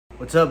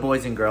What's up,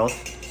 boys and girls?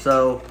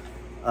 So,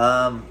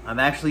 I'm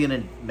actually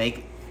gonna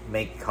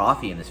make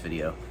coffee in this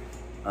video.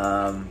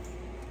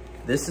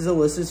 This is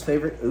Alyssa's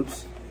favorite.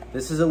 Oops,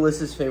 this is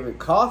Alyssa's favorite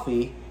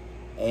coffee,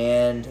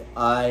 and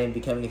I am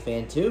becoming a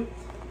fan too.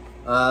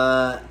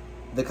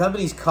 The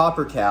company's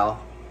Copper Cow.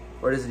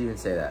 Where does it even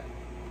say that?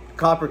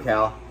 Copper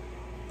Cow,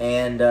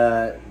 and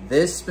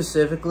this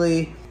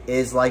specifically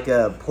is like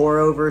a pour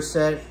over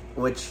set.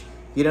 Which,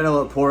 if you don't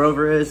know what pour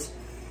over is,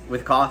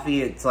 with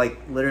coffee, it's like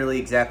literally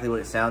exactly what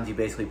it sounds. You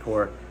basically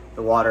pour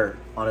the water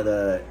onto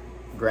the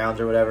grounds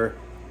or whatever.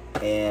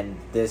 And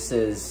this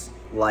is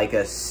like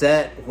a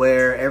set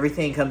where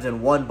everything comes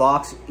in one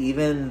box,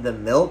 even the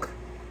milk,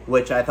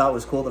 which I thought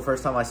was cool the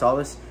first time I saw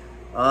this.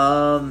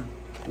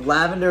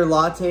 Lavender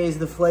latte is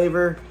the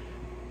flavor.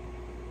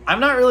 I'm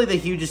not really the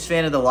hugest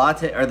fan of the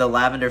latte or the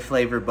lavender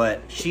flavor,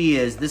 but she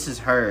is. This is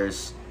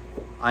hers.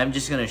 I'm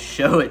just gonna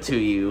show it to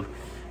you.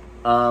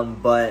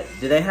 But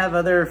do they have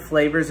other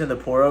flavors in the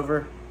pour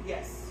over?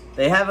 Yes.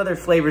 They have other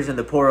flavors in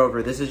the pour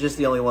over. This is just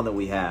the only one that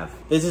we have.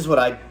 This is what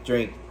I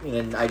drink,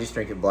 and I just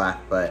drink it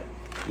black, but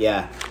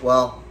yeah.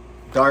 Well,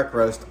 dark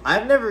roast.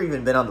 I've never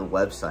even been on the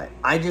website.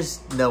 I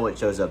just know it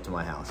shows up to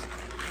my house.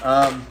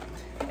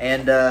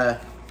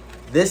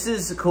 This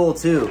is cool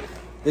too.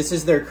 This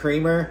is their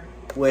creamer,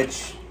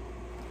 which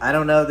I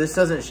don't know. This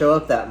doesn't show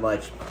up that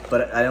much,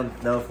 but I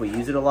don't know if we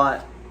use it a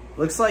lot.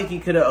 Looks like you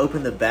could have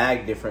opened the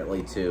bag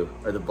differently too,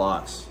 or the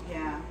box.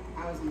 Yeah,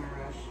 I was in a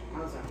rush. I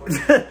was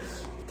at work.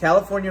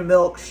 California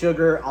milk,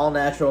 sugar, all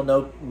natural,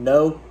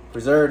 no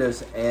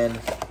preservatives, and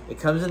it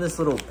comes in this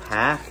little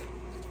pack,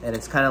 and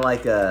it's kind of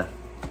like a,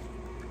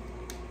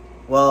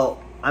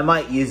 well, I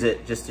might use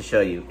it just to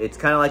show you. It's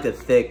kind of like a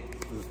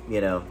thick,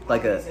 you know,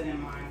 like I'll use it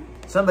in mine.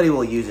 Somebody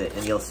will use it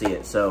and you'll see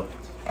it. So,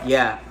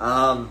 yeah,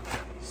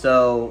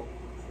 so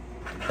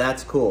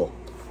that's cool.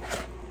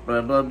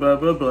 Blah, blah, blah,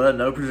 blah, blah.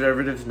 No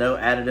preservatives, no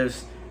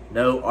additives,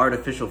 no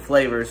artificial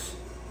flavors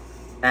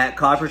at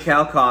Copper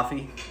Cow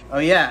Coffee. Oh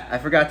yeah, I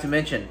forgot to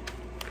mention,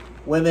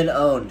 women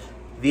owned.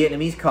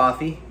 Vietnamese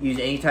coffee, use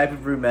any type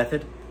of brew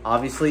method.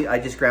 Obviously, I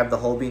just grabbed the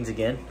whole beans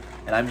again,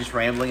 and I'm just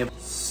rambling.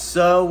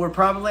 So we're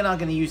probably not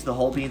gonna use the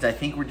whole beans. I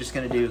think we're just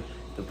gonna do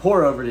the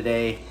pour over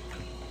today.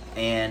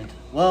 And,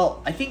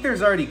 well, I think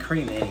there's already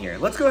cream in here.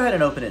 Let's go ahead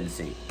and open it and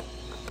see.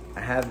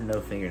 I have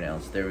no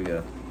fingernails, there we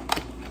go.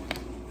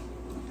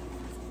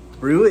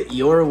 Brew it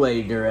your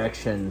way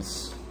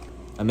directions.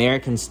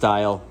 American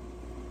style,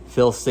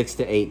 fill 6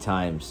 to 8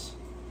 times.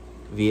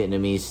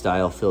 Vietnamese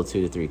style, fill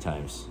 2 to 3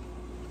 times.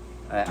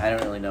 I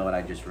don't really know what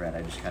I just read.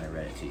 I just kind of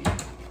read it to you.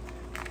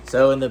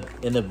 So in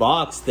the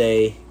box,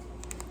 they're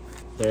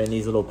in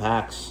these little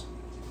packs.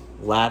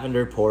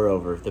 Lavender pour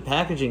over. The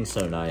packaging's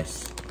so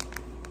nice.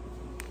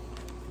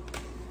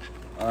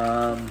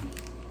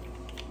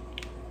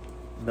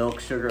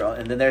 Milk, sugar,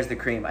 and then there's the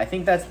cream. I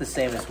think that's the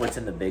same as what's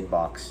in the big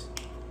box.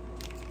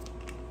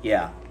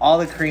 Yeah, all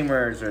the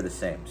creamers are the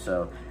same.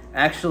 So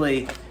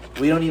actually,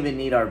 we don't even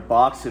need our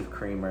box of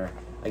creamer.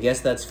 I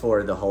guess that's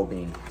for the whole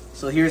bean.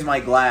 So here's my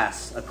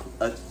glass,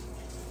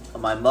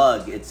 my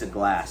mug, it's a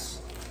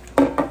glass.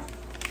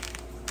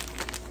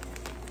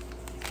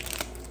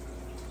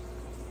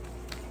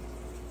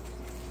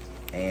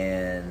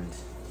 And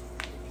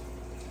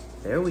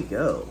there we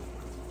go.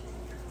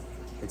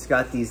 It's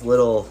got these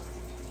little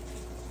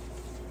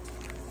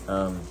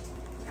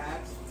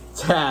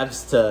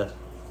tabs to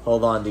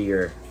hold on to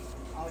your.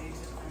 I'll use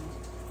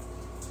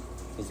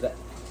it.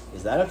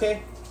 Is that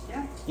okay?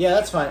 Yeah. Yeah,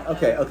 that's fine.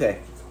 Okay, okay.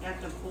 You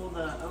have to pull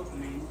the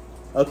opening.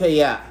 Okay,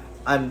 yeah,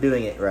 I'm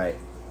doing it right.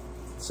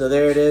 So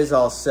there it is,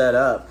 all set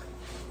up.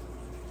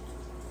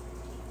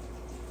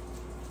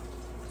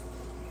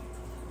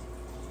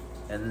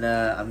 And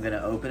I'm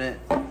gonna open it.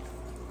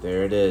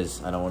 There it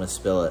is. I don't want to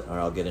spill it or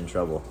I'll get in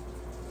trouble.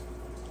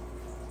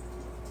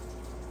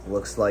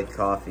 Looks like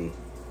coffee.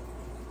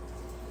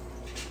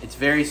 It's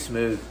very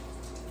smooth.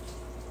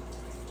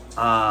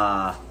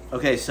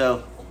 Okay,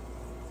 so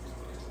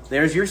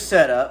there's your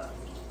setup.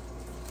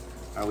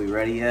 Are we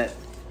ready yet?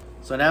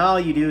 So now all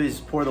you do is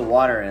pour the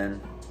water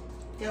in.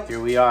 Yep. Here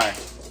we are.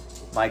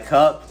 My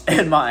cup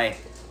and my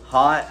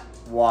hot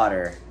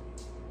water.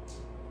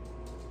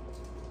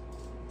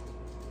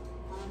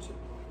 Why don't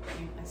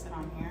you place it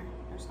on here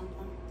or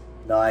something?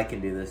 No, I can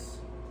do this.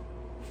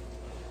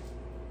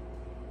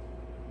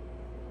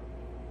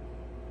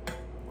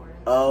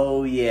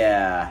 Oh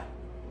yeah.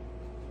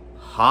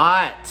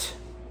 Hot.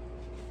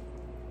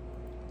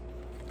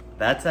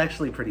 That's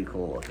actually pretty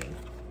cool looking.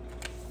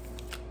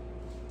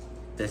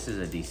 This is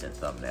a decent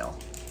thumbnail.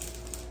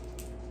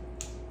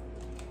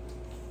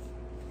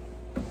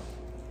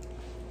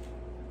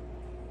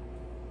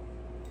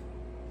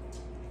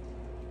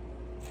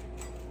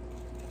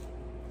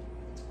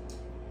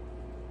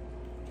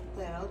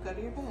 Then I'll go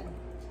to your bed.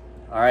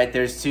 All right,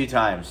 there's 2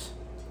 times.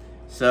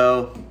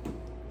 So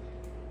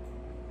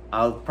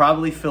I'll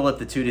probably fill it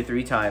the 2 to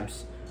 3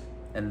 times,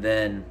 and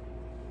then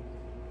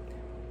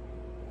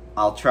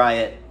I'll try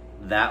it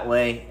that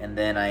way, and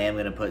then I am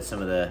gonna put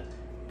some of the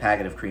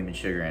packet of cream and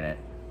sugar in it.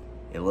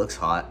 It looks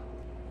hot.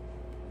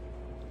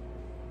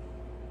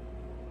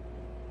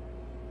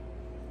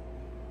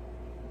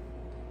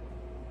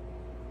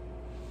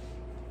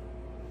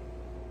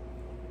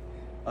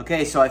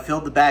 Okay, so I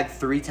filled the bag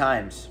 3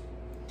 times.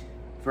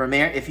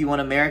 If you want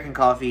American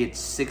coffee, it's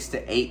 6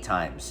 to 8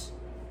 times.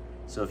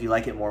 So if you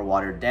like it more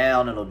watered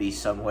down, it'll be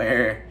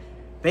somewhere.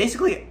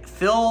 Basically,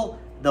 fill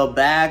the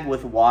bag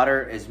with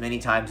water as many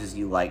times as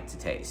you like to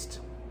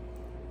taste.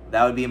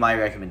 That would be my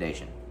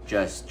recommendation.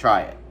 Just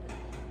try it.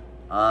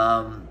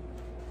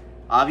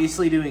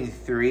 Obviously doing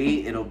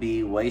 3, it'll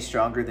be way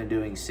stronger than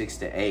doing 6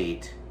 to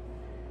 8.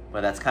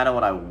 But that's kind of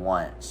what I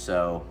want,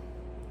 so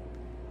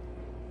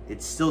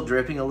it's still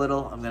dripping a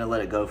little. I'm gonna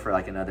let it go for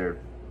like another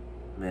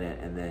minute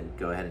and then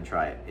go ahead and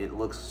try it. It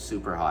looks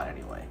super hot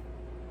anyway.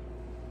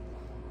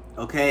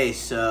 Okay,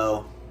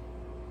 so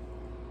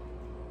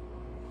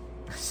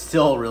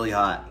still really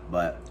hot,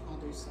 but I'll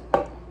do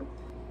 7.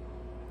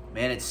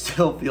 man, it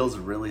still feels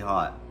really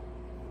hot.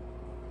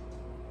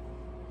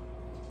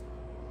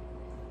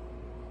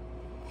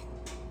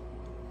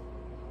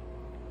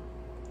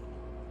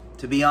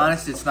 To be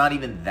honest, it's not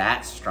even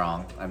that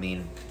strong. I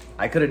mean,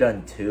 I could have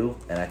done 2,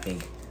 and I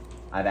think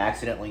I've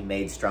accidentally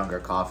made stronger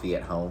coffee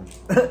at home.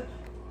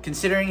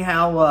 Considering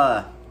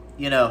how,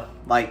 you know,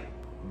 like,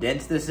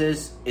 dense this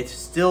is, it's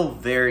still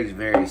very,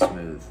 very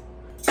smooth.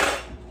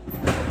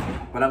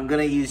 But I'm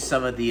gonna use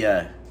some of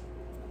the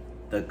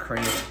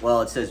cream.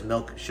 Well, it says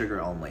milk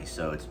sugar only,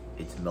 so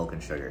it's milk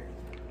and sugar.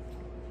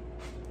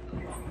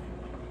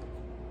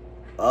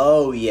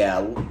 Oh,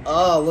 yeah.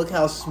 Oh, look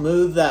how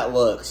smooth that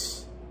looks.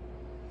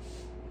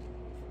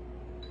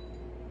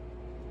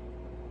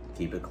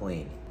 Keep it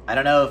clean. I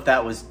don't know if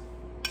that was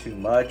too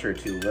much or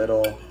too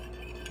little.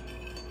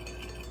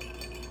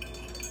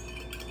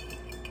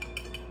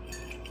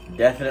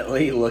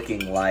 Definitely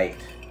looking light.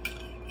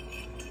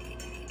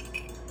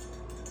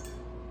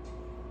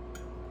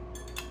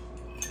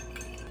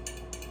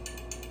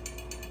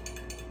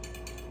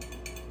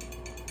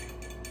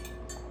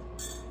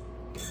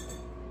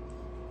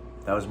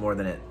 That was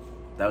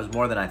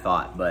more than I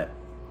thought, but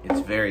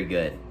it's very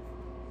good.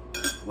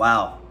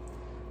 Wow.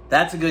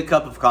 That's a good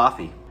cup of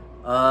coffee.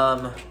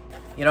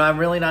 You know, I'm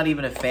really not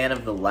even a fan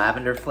of the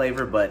lavender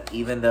flavor, but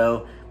even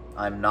though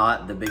I'm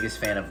not the biggest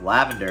fan of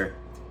lavender,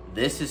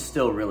 this is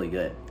still really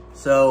good.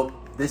 So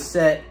this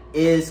set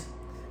is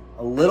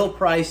a little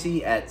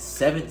pricey at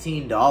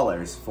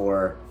 $17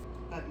 for,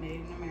 But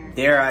made in America.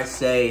 dare I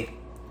say,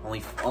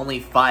 only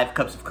 5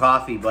 cups of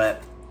coffee,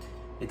 but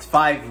it's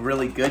 5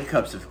 really good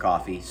cups of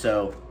coffee.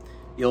 So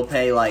you'll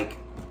pay like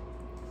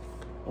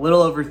a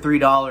little over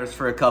 $3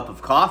 for a cup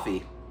of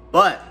coffee,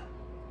 but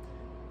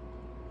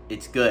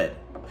it's good.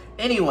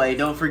 Anyway,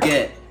 don't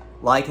forget,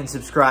 like and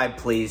subscribe,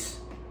 please.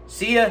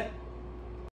 See ya.